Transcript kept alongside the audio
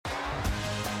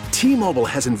T-Mobile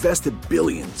has invested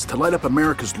billions to light up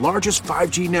America's largest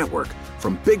 5G network,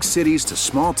 from big cities to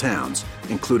small towns,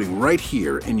 including right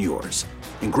here in yours.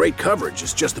 And great coverage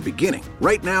is just the beginning.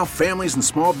 Right now, families and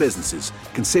small businesses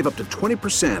can save up to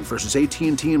 20% versus AT&T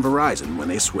and Verizon when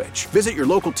they switch. Visit your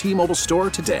local T-Mobile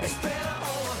store today.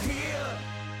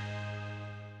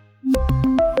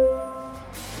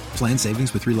 Plan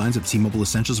savings with 3 lines of T-Mobile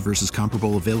Essentials versus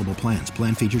comparable available plans.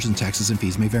 Plan features and taxes and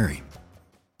fees may vary.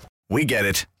 We get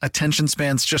it. Attention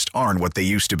spans just aren't what they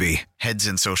used to be. Heads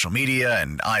in social media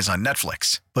and eyes on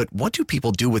Netflix. But what do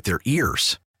people do with their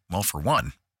ears? Well, for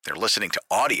one, they're listening to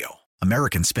audio.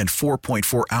 Americans spend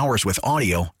 4.4 hours with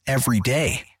audio every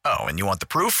day. Oh, and you want the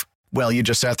proof? Well, you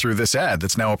just sat through this ad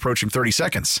that's now approaching 30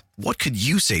 seconds. What could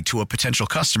you say to a potential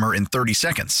customer in 30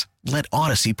 seconds? Let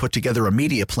Odyssey put together a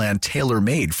media plan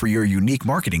tailor-made for your unique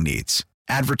marketing needs.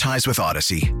 Advertise with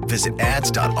Odyssey. Visit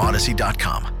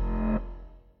ads.odyssey.com.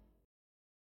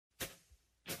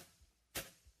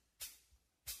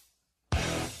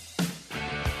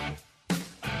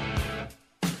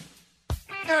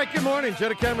 All right, good morning. Joe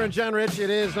DeCamara and John Rich. It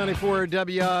is 94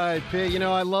 WIP. You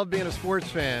know, I love being a sports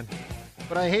fan,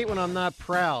 but I hate when I'm not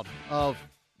proud of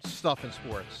stuff in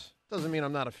sports. Doesn't mean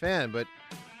I'm not a fan, but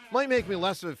might make me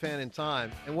less of a fan in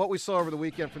time. And what we saw over the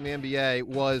weekend from the NBA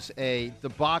was a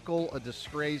debacle, a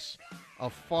disgrace, a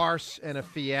farce, and a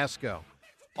fiasco,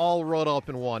 all rolled up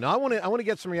in one. Now, I want to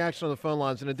get some reaction on the phone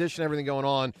lines, in addition to everything going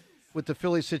on with the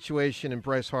Philly situation and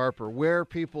Bryce Harper, where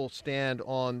people stand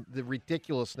on the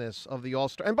ridiculousness of the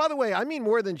All-Star. And by the way, I mean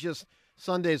more than just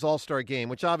Sunday's All-Star game,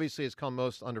 which obviously has come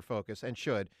most under focus and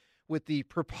should, with the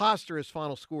preposterous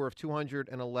final score of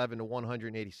 211 to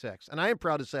 186. And I am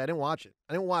proud to say I didn't watch it.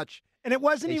 I didn't watch And it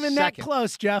wasn't even second. that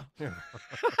close, Joe.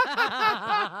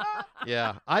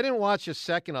 Yeah, I didn't watch a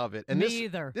second of it. And Me this,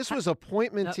 either. This was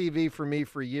appointment TV for me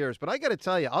for years. But I got to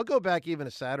tell you, I'll go back even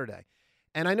to Saturday.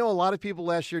 And I know a lot of people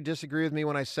last year disagree with me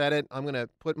when I said it. I'm going to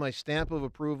put my stamp of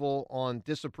approval on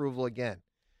disapproval again.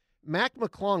 Mac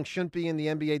McClung shouldn't be in the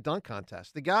NBA dunk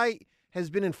contest. The guy has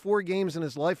been in 4 games in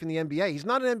his life in the NBA. He's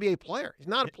not an NBA player. He's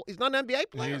not an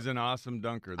NBA player. He's an awesome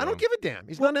dunker, though. I don't give a damn.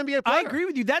 He's not an NBA player. I agree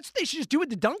with you. That's what they should just do with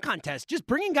the dunk contest. Just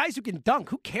bring in guys who can dunk.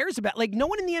 Who cares about, like, no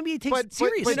one in the NBA takes it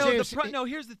seriously. But James, no,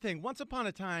 here's the thing. Once upon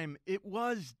a time, it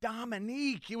was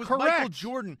Dominique. It was Correct. Michael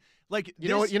Jordan. Like, you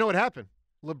know what happened?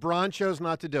 LeBron chose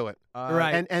not to do it.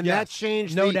 Right. And yes. that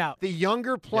changed No doubt. the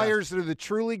younger players that are the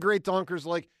truly great dunkers,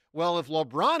 like, well, if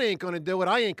LeBron ain't going to do it,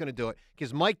 I ain't going to do it.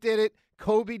 Because Mike did it,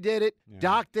 Kobe did it,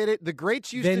 Doc did it, the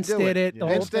greats used Vince to do did it, the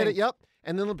whole Vince did thing. it, yep.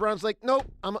 And then LeBron's like,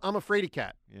 nope, I'm a fraidy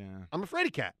cat. Yeah. I'm a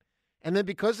fraidy cat. And then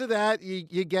because of that,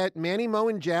 you get Manny Moe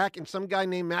and Jack and some guy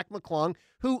named Mac McClung,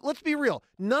 who, let's be real,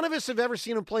 none of us have ever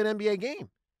seen him play an NBA game.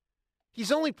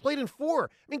 He's only played in 4. I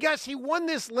mean, guys, he won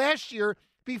this last year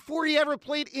before he ever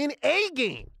played in a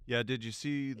game. Yeah, did you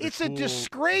see the It's a cool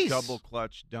disgrace. double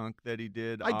clutch dunk that he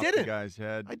did I off didn't. the guy's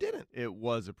head? I didn't. It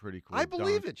was a pretty cool I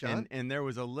believe dunk. it, John. And there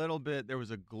was there was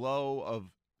a glow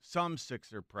of some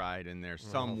Sixer pride in there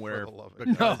somewhere. for the love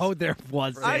of God. No, there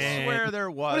wasn't. I swear there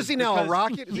was. What is he now, a because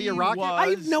Rocket? Is he a Rocket? I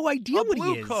have no idea a what he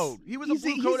blue is. coat. He was He's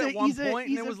a blue coat at one he's point, and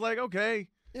he's it was like, okay,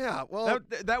 Yeah, well,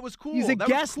 that was cool. He's a That was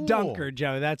guest cool. dunker,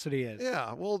 Joe. That's what he is.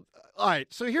 yeah, well, all right.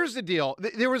 So here's the deal.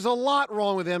 There was a lot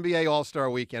wrong with NBA All-Star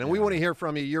Weekend, and we want to hear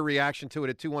from you, your reaction to it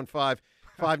at 215-592-9494.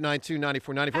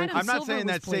 Adam I'm not Silver saying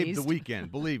was that saved the pleased.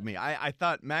 weekend. Believe me, I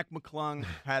thought Mac McClung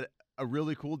had a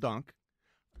really cool dunk,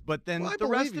 but then Well, I the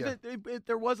rest believe of it,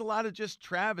 there was a lot of just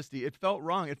travesty. It felt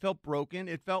wrong. It felt broken.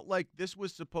 It felt like this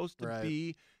was supposed to Right.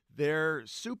 be their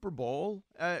Super Bowl,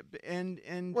 and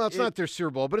Well, it's not their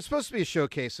Super Bowl, but it's supposed to be a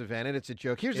showcase event, and it's a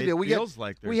joke. Here's the It deal: feels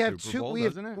like their we have Super Bowl, we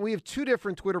have, doesn't it? we have 2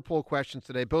 different Twitter poll questions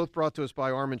today, both brought to us by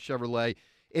Armin Chevrolet.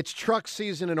 It's truck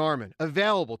season in Armin.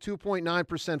 Available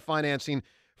 2.9% financing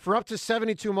for up to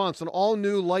 72 months on all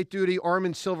new light-duty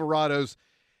Armin Silverados.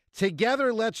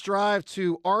 Together, let's drive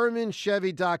to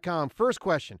ArminChevy.com. First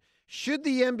question: should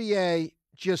the NBA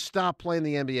just stop playing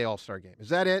the NBA All-Star Game? Is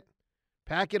that it?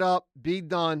 Pack it up. Be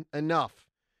done. Enough.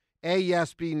 A,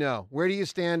 yes, B, no. Where do you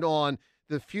stand on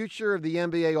the future of the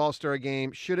NBA All-Star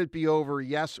Game? Should it be over,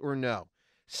 yes or no?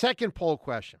 Second poll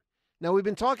question. Now, we've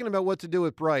been talking about what to do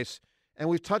with Bryce, and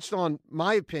we've touched on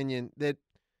my opinion that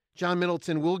John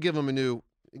Middleton will give him a new,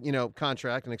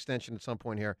 contract, an extension at some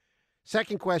point here.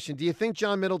 Second question, do you think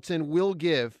John Middleton will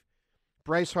give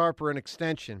Bryce Harper an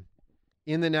extension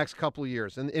in the next couple of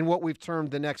years, and in what we've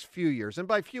termed the next few years? And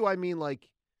by few, I mean like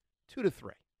 2 to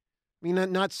 3. I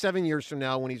mean, not 7 years from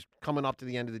now when he's coming up to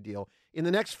the end of the deal. In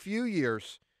the next few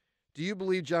years, do you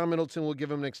believe John Middleton will give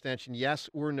him an extension, yes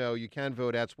or no? You can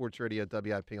vote at Sports Radio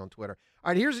WIP on Twitter.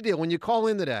 All right, here's the deal. When you call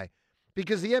in today,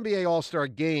 because the NBA All-Star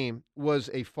Game was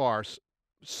a farce.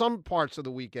 Some parts of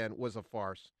the weekend was a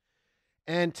farce.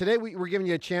 And today we're giving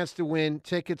you a chance to win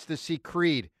tickets to see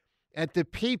Creed at the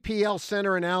PPL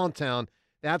Center in Allentown.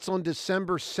 That's on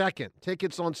December 2nd.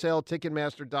 Tickets on sale,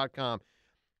 Ticketmaster.com.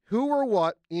 Who or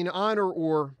what, in honor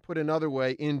or, put another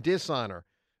way, in dishonor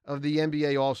of the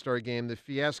NBA All-Star Game, the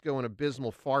fiasco and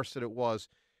abysmal farce that it was,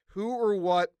 who or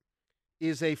what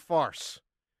is a farce?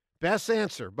 Best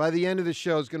answer by the end of the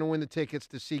show is going to win the tickets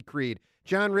to see Creed.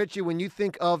 John Ritchie, when you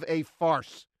think of a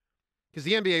farce, because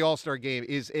the NBA All-Star Game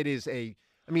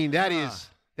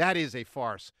that is a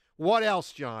farce. What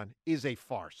else, John, is a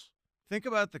farce? Think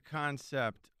about the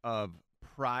concept of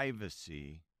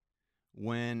privacy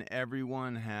when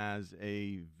everyone has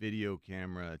a video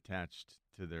camera attached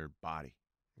to their body.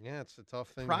 Yeah, it's a tough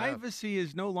thing. Privacy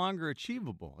is no longer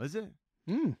achievable, is it?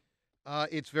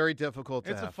 It's very difficult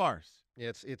to It's have. a farce.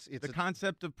 It's The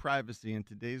concept of privacy in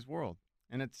today's world.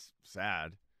 And it's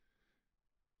sad,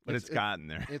 but it's gotten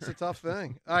there. It's a tough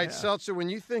thing. All right, Seltzer, when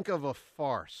you think of a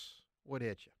farce, what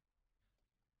hit you?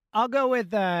 I'll go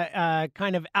with a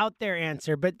kind of out there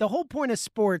answer, but the whole point of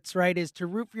sports, right, is to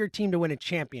root for your team to win a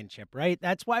championship, right?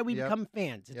 That's why we become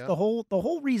fans. It's the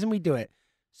whole reason we do it.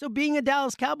 So being a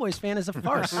Dallas Cowboys fan is a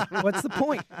farce. What's the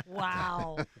point?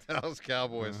 Wow. Dallas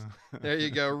Cowboys. There you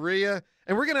go, Rhea.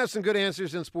 And we're going to have some good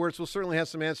answers in sports. We'll certainly have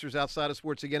some answers outside of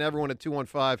sports. Again, everyone at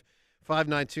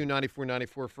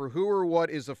 215-592-9494 for who or what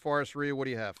is a farce. Rhea, what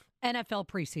do you have? NFL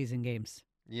preseason games.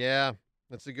 Yeah,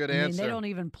 that's a good I mean, answer. they don't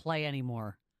even play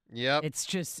anymore. Yep. It's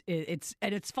just, it's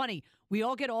funny. We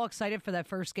all get all excited for that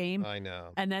first game. I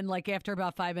know. And then, like, after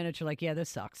about 5 minutes, you're like, yeah, this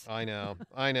sucks. I know.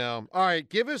 All right,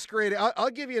 give us great. I'll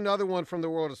give you another one from the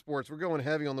world of sports. We're going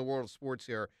heavy on the world of sports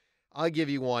here. I'll give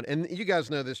you one. And you guys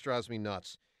know this drives me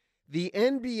nuts. The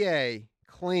NBA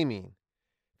claiming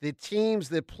the teams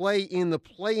that play in the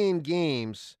play-in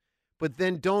games but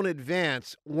then don't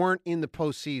advance weren't in the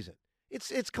postseason.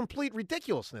 It's complete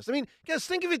ridiculousness. I mean, guys,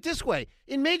 think of it this way.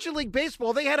 In Major League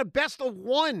Baseball, they had a best of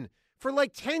one for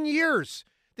like 10 years.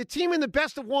 The team in the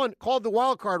best of one, called the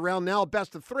wild card round, now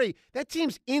best of three, that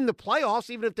team's in the playoffs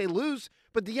even if they lose.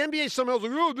 But the NBA somehow is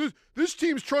like, oh, this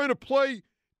team's trying to play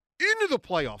into the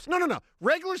playoffs. No.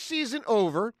 Regular season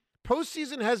over.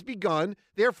 Postseason has begun.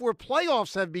 Therefore,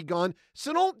 playoffs have begun.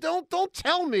 So don't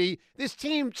tell me this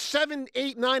team 7,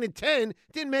 8, 9, and 10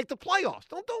 didn't make the playoffs.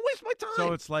 Don't waste my time.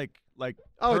 So it's like it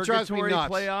drives me purgatory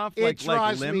nuts. playoff, It like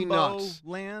drives me limbo nuts.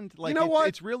 land. Like You know what?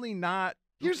 It's really not.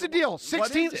 Here's the deal.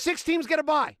 Six teams get a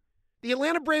bye. The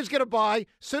Atlanta Braves get a bye.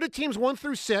 So do teams 1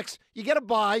 through 6. You get a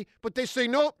bye, but they say,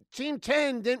 nope, team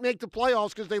 10 didn't make the playoffs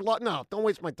because they lost. No, don't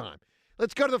waste my time.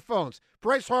 Let's go to the phones.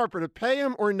 Bryce Harper, to pay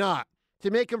him or not? To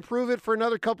make him prove it for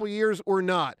another couple years or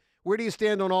not? Where do you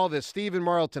stand on all this? Steve in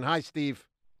Marlton. Hi, Steve.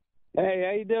 Hey,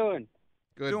 how you doing?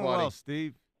 Good, doing buddy. well,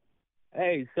 Steve.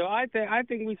 Hey, so I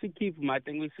think we should keep him. I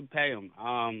think we should pay him.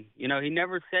 He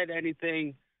never said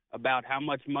anything about how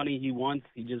much money he wants.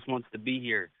 He just wants to be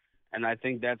here, and I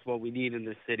think that's what we need in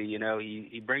this city. You know,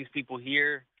 he brings people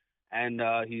here, and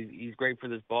he's great for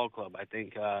this ball club. I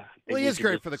think. Well, he is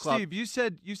great for the club. Steve, you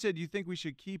said you think we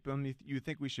should keep him. You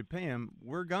think we should pay him.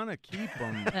 We're gonna keep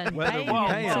him, And whether pay we him,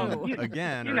 pay him too.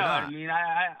 again You or know not. what I mean?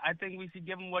 I think we should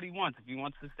give him what he wants. If he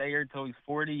wants to stay here until he's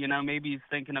 40, maybe he's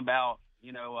thinking about,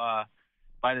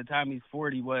 by the time he's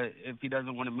 40, what if he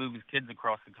doesn't want to move his kids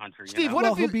across the country? Steve,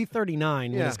 Well, he'll be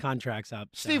 39 when his contract's up.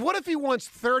 So. Steve, what if he wants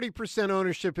 30%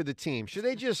 ownership of the team? Should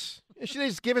they just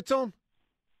give it to him?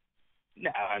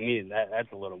 No, I mean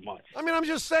that's a little much. I mean, I'm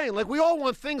just saying, like, we all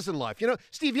want things in life.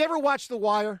 Steve, you ever watch The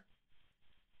Wire?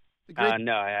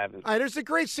 No, I haven't. All right, there's a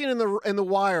great scene in the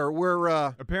Wire where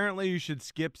Apparently, you should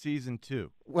skip season 2.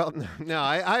 well, no,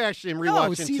 I actually am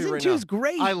rewatching season right 2 now. is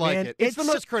great. I like man. it. It's the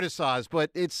most criticized,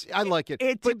 but I like it.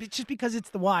 It's But- just because it's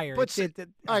The Wire. But all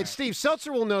right, Steve,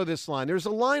 Seltzer will know this line. There's a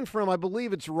line from, I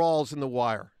believe it's Rawls in The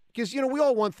Wire. Because, we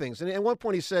all want things. And at one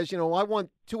point he says, I want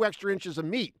 2 extra inches of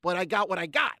meat, but I got what I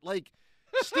got. Like,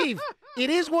 Steve, it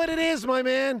is what it is, my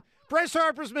man. Bryce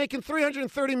Harper's making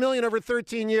 $330 million over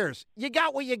 13 years. You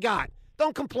got what you got.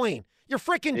 Don't complain. You're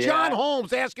freaking John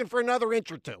Holmes asking for another inch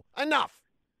or 2. Enough.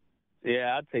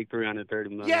 Yeah, I'd take $330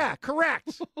 million. Yeah,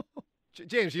 correct.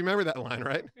 James, you remember that line,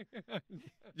 right?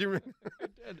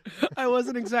 I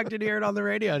wasn't expecting to hear it on the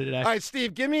radio today. All right,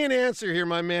 Steve, give me an answer here,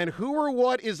 my man. Who or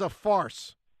what is a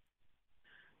farce?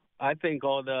 I think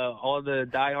all the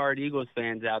diehard Eagles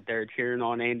fans out there cheering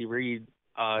on Andy Reid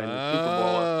in the Super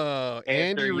Bowl. Oh,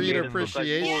 Andy Reid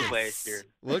appreciation. Last year.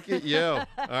 Look at you. All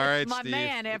right, My Steve.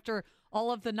 man, after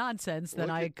all of the nonsense, then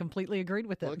I completely agreed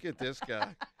with him. Look at this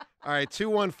guy. All right,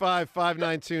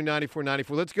 215-592-9494.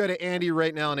 Let's go to Andy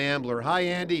right now in Ambler. Hi,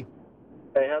 Andy.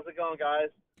 Hey, how's it going, guys?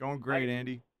 Going great,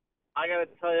 Andy. I got to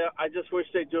tell you, I just wish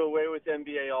they'd do away with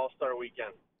NBA All-Star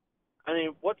Weekend. I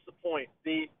mean, what's the point?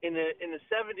 In the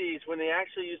 70s, when they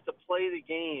actually used to play the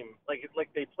game, like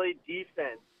they played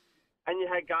defense, and you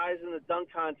had guys in the dunk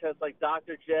contest like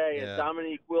Dr. J and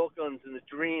Dominique Wilkins and the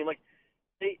Dream, like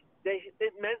they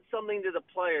meant something to the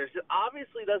players. It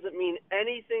obviously doesn't mean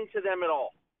anything to them at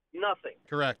all. Nothing.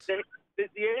 Correct. The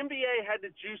NBA had to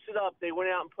juice it up. They went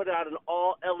out and put out an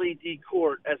all-LED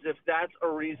court as if that's a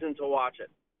reason to watch it.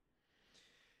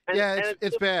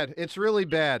 It's bad. It's really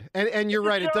bad. And you're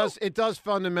right. It does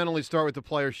fundamentally start with the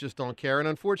players just don't care. And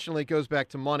unfortunately, it goes back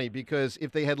to money because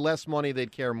if they had less money,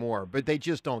 they'd care more. But they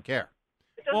just don't care.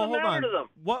 It doesn't matter to them.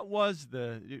 What was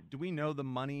do we know the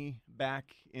money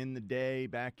back in the day,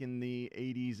 back in the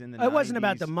 80s and the 90s? It wasn't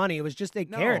about the money. It was just they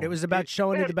cared. It was about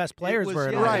showing who the best players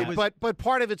were. Right, but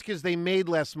part of it's because they made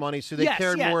less money, so they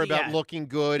cared more about looking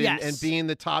good and being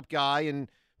the top guy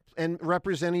and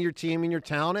representing your team and your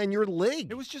town and your league.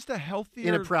 It was just a healthier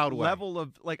in a proud way. Level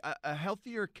of a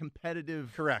healthier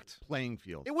competitive playing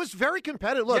field. It was very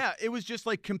competitive. Look, it was just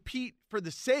like compete for the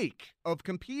sake of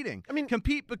competing. I mean,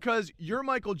 compete because you're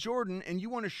Michael Jordan and you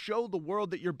want to show the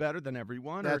world that you're better than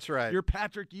everyone. That's right. You're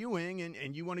Patrick Ewing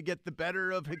and you want to get the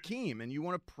better of Hakeem and you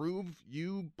want to prove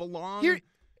you belong.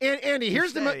 Andy,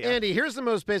 here's the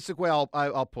most basic way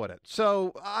I'll put it.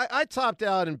 So I topped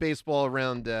out in baseball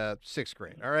around 6th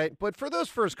grade, all right? But for those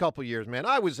first couple years, man,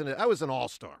 I was an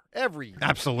all-star every year.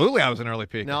 Absolutely, I was an early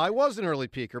peaker. No, I was an early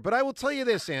peaker, but I will tell you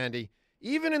this, Andy.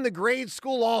 Even in the grade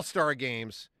school all-star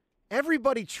games,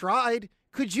 everybody tried.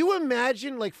 Could you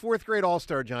imagine, like, 4th grade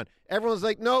all-star, John? Everyone's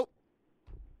like, nope,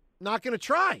 not going to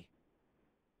try.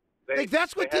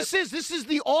 That's what this is. This is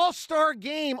the all-star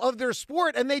game of their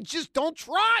sport, and they just don't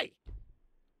try.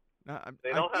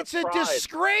 It's a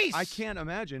disgrace. I can't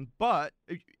imagine. But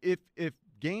if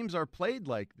games are played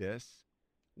like this,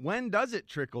 when does it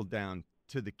trickle down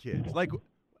to the kids? Like,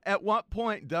 at what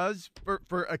point does,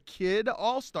 for a kid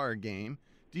all-star game,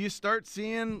 do you start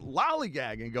seeing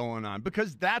lollygagging going on?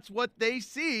 Because that's what they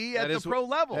see at the pro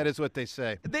level. That is what they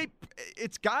say.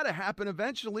 It's got to happen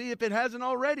eventually if it hasn't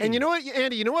already. And you know what,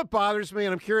 Andy, you know what bothers me,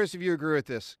 and I'm curious if you agree with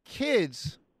this.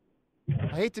 Kids,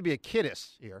 I hate to be a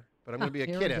kiddist here, but I'm going to be a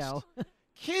kiddist.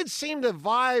 Kids seem to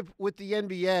vibe with the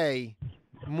NBA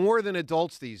more than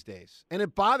adults these days. And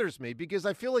it bothers me because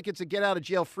I feel like it's a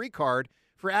get-out-of-jail-free card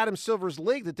for Adam Silver's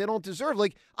league that they don't deserve.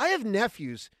 Like, I have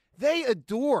nephews. They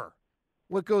adore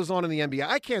what goes on in the NBA.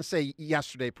 I can't say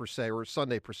yesterday per se or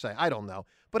Sunday per se. I don't know.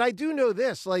 But I do know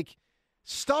this, like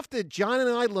stuff that John and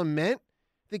I lament,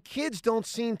 the kids don't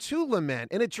seem to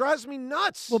lament, and it drives me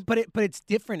nuts. Well, but it's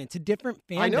different. It's a different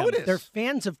fandom. I know it is. They're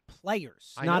fans of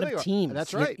players, not of teams.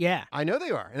 That's right. Yeah. I know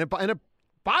they are, and it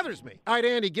bothers me. All right,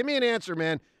 Andy, give me an answer,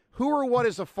 man. Who or what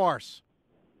is a farce?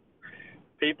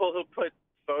 People who put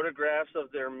photographs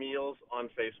of their meals on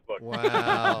Facebook.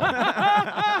 Wow.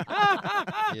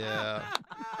 Yeah.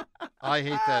 I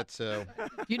hate that too.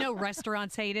 You know,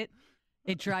 restaurants hate it.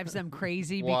 It drives them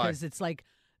crazy Why? because it's like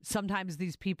sometimes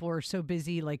these people are so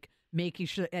busy, like making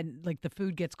sure, and like the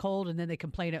food gets cold, and then they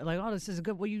complain like, "Oh, this isn't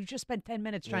good." Well, you just spent 10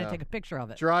 minutes trying to take a picture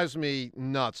of it. Drives me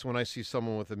nuts when I see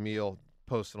someone with a meal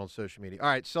posted on social media. All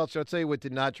right, Seltzer, I'll tell you what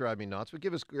did not drive me nuts, but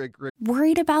give us great.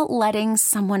 Worried about letting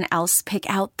someone else pick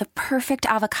out the perfect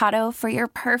avocado for your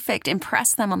perfect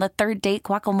impress them on the third date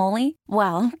guacamole?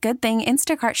 Well, good thing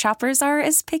Instacart shoppers are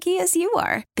as picky as you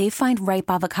are. They find ripe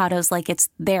avocados like it's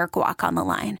their guac on the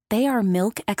line. They are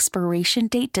milk expiration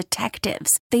date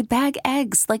detectives. They bag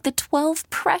eggs like the 12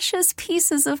 precious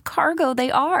pieces of cargo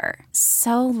they are.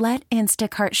 So let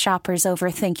Instacart shoppers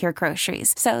overthink your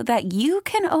groceries so that you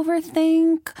can overthink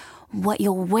what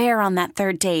you'll wear on that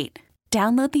third date.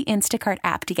 Download the Instacart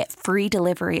app to get free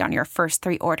delivery on your first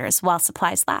 3 orders while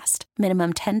supplies last.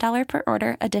 Minimum $10 per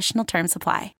order. Additional terms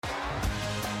apply.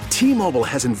 T-Mobile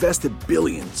has invested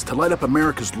billions to light up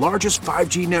America's largest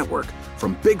 5G network,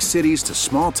 from big cities to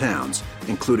small towns,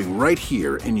 including right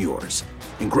here in yours.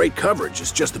 And great coverage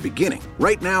is just the beginning.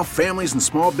 Right now, families and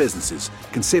small businesses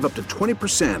can save up to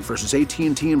 20% versus AT&T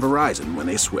and Verizon when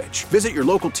they switch. Visit your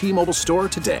local T-Mobile store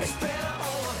today.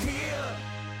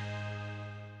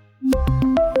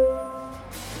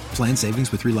 Plan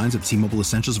savings with 3 lines of T-Mobile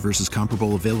Essentials versus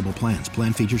comparable available plans.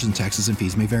 Plan features and taxes and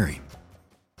fees may vary.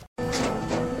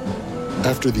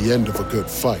 After the end of a good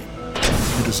fight,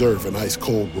 you deserve an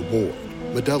ice-cold reward.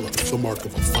 Modelo is the mark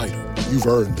of a fighter. You've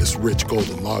earned this rich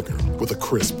golden lager with a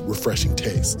crisp, refreshing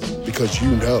taste. Because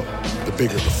you know, the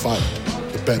bigger the fight,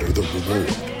 the better the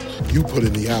reward. You put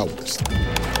in the hours,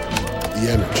 the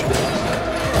energy,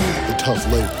 the tough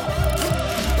labor.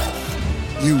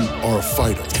 You are a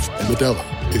fighter, and Modelo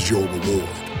is your reward.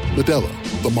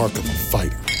 Modelo, the mark of a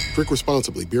fighter. Drink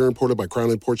responsibly. Beer imported by Crown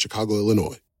Imports, Chicago,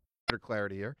 Illinois.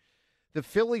 Clarity here. The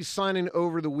Phillies signing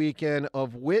over the weekend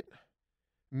of Whit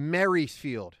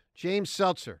Merrifield. James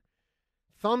Seltzer.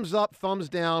 Thumbs up, thumbs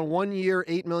down. 1 year,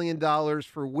 $8 million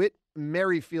for Whit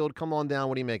Merrifield. Come on down.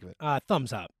 What do you make of it?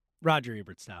 Thumbs up. Roger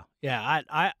Ebert style. Yeah,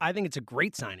 I think it's a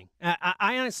great signing.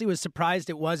 I honestly was surprised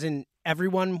it wasn't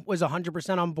everyone was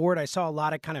 100% on board. I saw a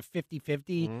lot of kind of 50-50.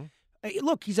 Mm-hmm.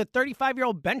 Look, he's a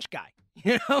 35-year-old bench guy.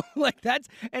 You know,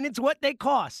 and it's what they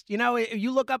cost. You know,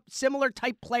 you look up similar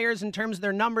type players in terms of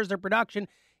their numbers, their production.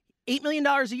 $8 million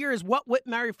a year is what Whit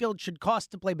Merrifield should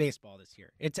cost to play baseball this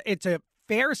year. It's a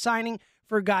fair signing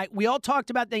for a guy. We all talked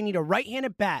about they need a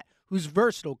right-handed bat who's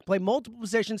versatile, can play multiple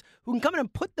positions, who can come in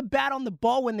and put the bat on the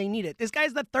ball when they need it. This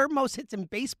guy's the third most hits in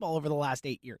baseball over the last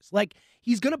 8 years. Like,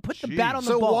 he's going to put the bat on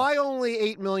the ball. So why only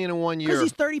 $8 million in 1 year? Because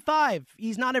he's 35.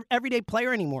 He's not an everyday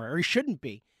player anymore, or he shouldn't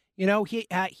be. You know,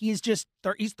 he's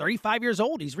 35 years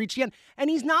old. He's reached the end,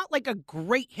 and he's not like a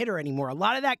great hitter anymore. A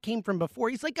lot of that came from before.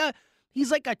 He's like a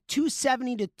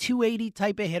 270 to 280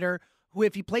 type of hitter who,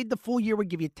 if he played the full year, would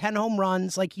give you 10 home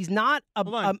runs. Like, he's not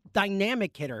a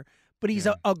dynamic hitter, but he's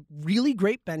a really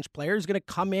great bench player. He's going to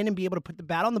come in and be able to put the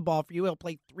bat on the ball for you. He'll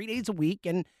play 3 days a week,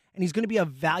 and he's going to be a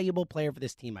valuable player for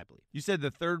this team, I believe. You said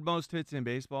the third most hits in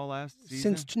baseball last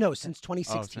season? Since 2016. Oh, since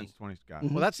 2016. Got it.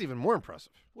 Mm-hmm. Well, that's even more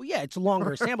impressive. Well, yeah, it's a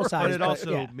longer sample size. But it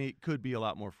also could be a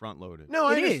lot more front-loaded. No,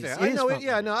 I understand. It I is know it.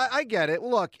 Yeah, no, I get it.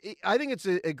 Look, I think it's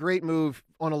a great move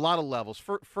on a lot of levels.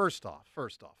 First off,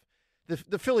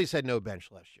 the Phillies had no bench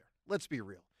last year. Let's be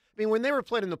real. I mean, when they were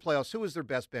playing in the playoffs, who was their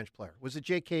best bench player? Was it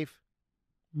Jake Cave?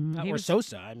 Or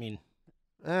Sosa, I mean.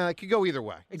 It could go either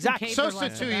way. Exactly. Sosa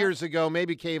 2 years ago,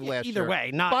 maybe Cave last year. Either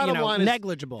way, not Bottom line is,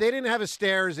 negligible. They didn't have a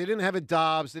Stairs. They didn't have a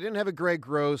Dobbs. They didn't have a Greg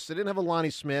Gross. They didn't have a Lonnie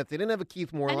Smith. They didn't have a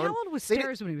Keith Moreland. And how old was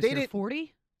Stairs when he was here?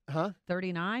 40? Huh?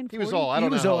 39? 40? He was old. I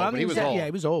don't know. He was old. Yeah,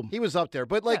 he was old. He was up there.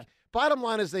 But, bottom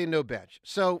line is they had no bench.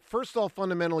 So, first off,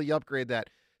 fundamentally, you upgrade that.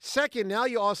 Second, now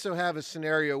you also have a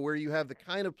scenario where you have the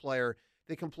kind of player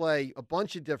that can play a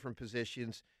bunch of different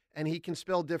positions, and he can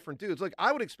spell different dudes. Look,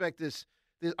 I would expect this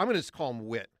I'm going to just call him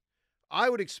Whit. I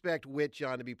would expect Whit,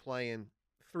 John, to be playing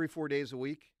 3-4 days a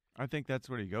week. I think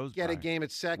that's what he goes Get by. a game at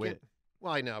second. Whit.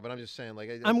 Well, I know, but I'm just saying.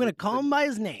 I'm going to call him by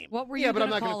his name. What were you going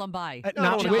to call him by?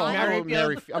 Not Whit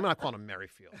Merrifield. I'm not calling him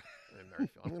Merrifield.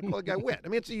 I'm going to call the guy Whit. I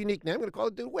mean, it's a unique name. I'm going to call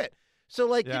the dude Whit.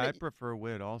 So, I prefer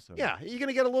Whit also. Yeah, you're going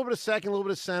to get a little bit of second, a little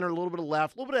bit of center, a little bit of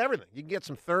left, a little bit of everything. You can get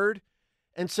some third.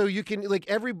 And so you can,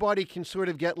 everybody can sort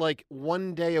of get,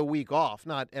 1 day a week off.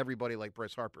 Not everybody like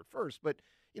Bryce Harper at first, but,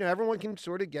 everyone can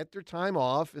sort of get their time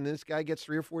off, and this guy gets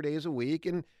 3 or 4 days a week,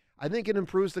 and I think it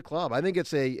improves the club. I think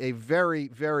it's a very,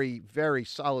 very, very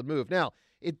solid move. Now,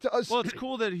 it does. Well, it's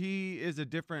cool that he is a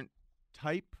different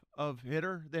type of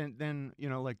hitter than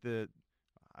the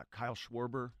Kyle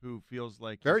Schwarber, who feels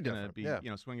like very he's going to be,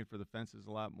 yeah. Swinging for the fences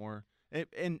a lot more.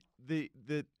 And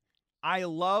I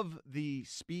love the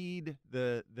speed,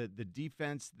 the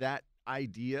defense, that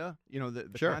idea, the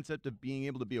sure. concept of being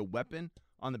able to be a weapon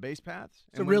on the base paths.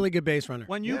 It's a really good base runner.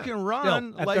 When you can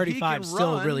run, at 35,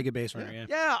 still a really good base runner. Yeah.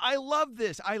 Yeah, I love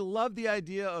this. I love the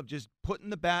idea of just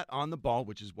putting the bat on the ball,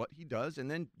 which is what he does,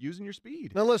 and then using your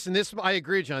speed. Now, listen, I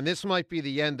agree, John. This might be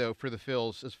the end, though, for the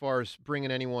Phils as far as bringing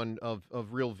anyone of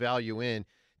real value in.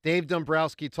 Dave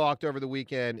Dombrowski talked over the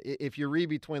weekend. If you read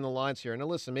between the lines here, now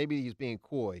listen, maybe he's being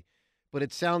coy, but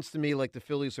it sounds to me like the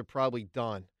Phillies are probably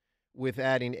done with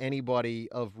adding anybody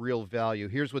of real value.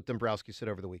 Here's what Dombrowski said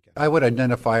over the weekend. I would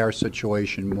identify our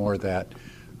situation more that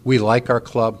we like our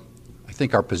club. I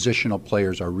think our positional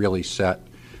players are really set.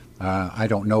 I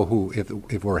don't know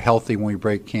if we're healthy when we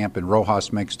break camp and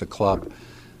Rojas makes the club,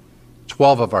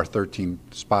 12 of our 13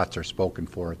 spots are spoken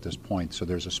for at this point. So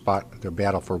there's a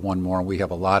battle for one more, and we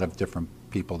have a lot of different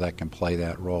people that can play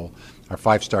that role. Our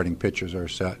 5 starting pitchers are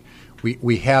set.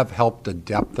 We have helped the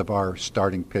depth of our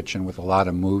starting pitching with a lot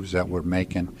of moves that we're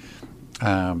making.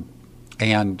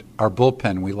 And our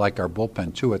bullpen, we like our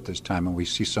bullpen too at this time, and we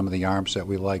see some of the arms that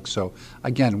we like. So,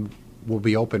 again, we'll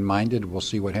be open-minded. We'll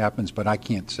see what happens, but I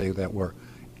can't say that we're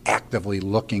actively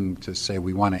looking to say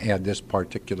we want to add this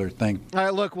particular thing. All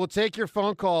right, look, we'll take your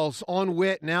phone calls on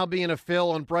Whit now being a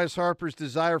Phil, on Bryce Harper's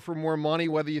desire for more money,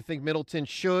 whether you think Middleton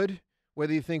should,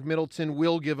 whether you think Middleton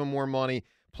will give him more money.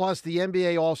 Plus the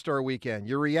NBA All-Star Weekend.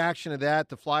 Your reaction to that,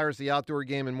 the Flyers, the outdoor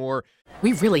game, and more.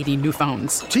 We really need new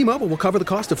phones. T-Mobile will cover the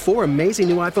cost of 4 amazing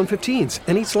new iPhone 15s,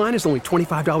 and each line is only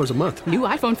 $25 a month. New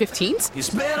iPhone 15s? It's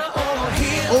better over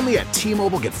here. Only at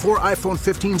T-Mobile, get 4 iPhone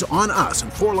 15s on us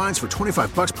and 4 lines for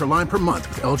 $25 per line per month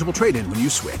with eligible trade-in when you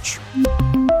switch.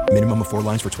 Minimum of 4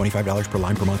 lines for $25 per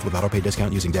line per month with autopay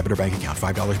discount using debit or bank account.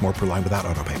 $5 more per line without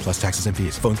autopay, plus taxes and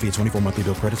fees. Phone fee at 24 monthly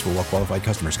bill credits for well qualified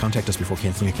customers. Contact us before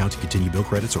canceling account to continue bill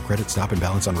credits or credit stop and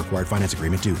balance on required finance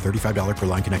agreement due. $35 per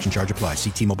line connection charge applies. See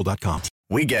T-Mobile.com.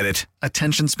 We get it.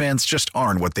 Attention spans just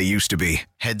aren't what they used to be.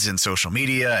 Heads in social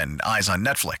media and eyes on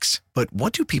Netflix. But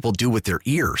what do people do with their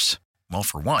ears? Well,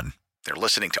 for one, they're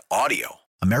listening to audio.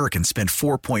 Americans spend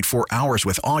 4.4 hours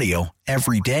with audio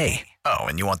every day. Oh,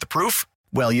 and you want the proof?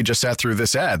 Well, you just sat through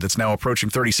this ad that's now approaching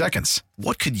 30 seconds.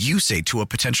 What could you say to a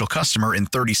potential customer in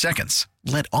 30 seconds?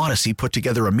 Let Odyssey put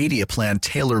together a media plan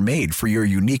tailor-made for your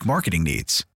unique marketing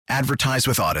needs. Advertise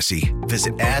with Odyssey.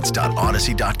 Visit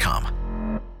ads.odyssey.com.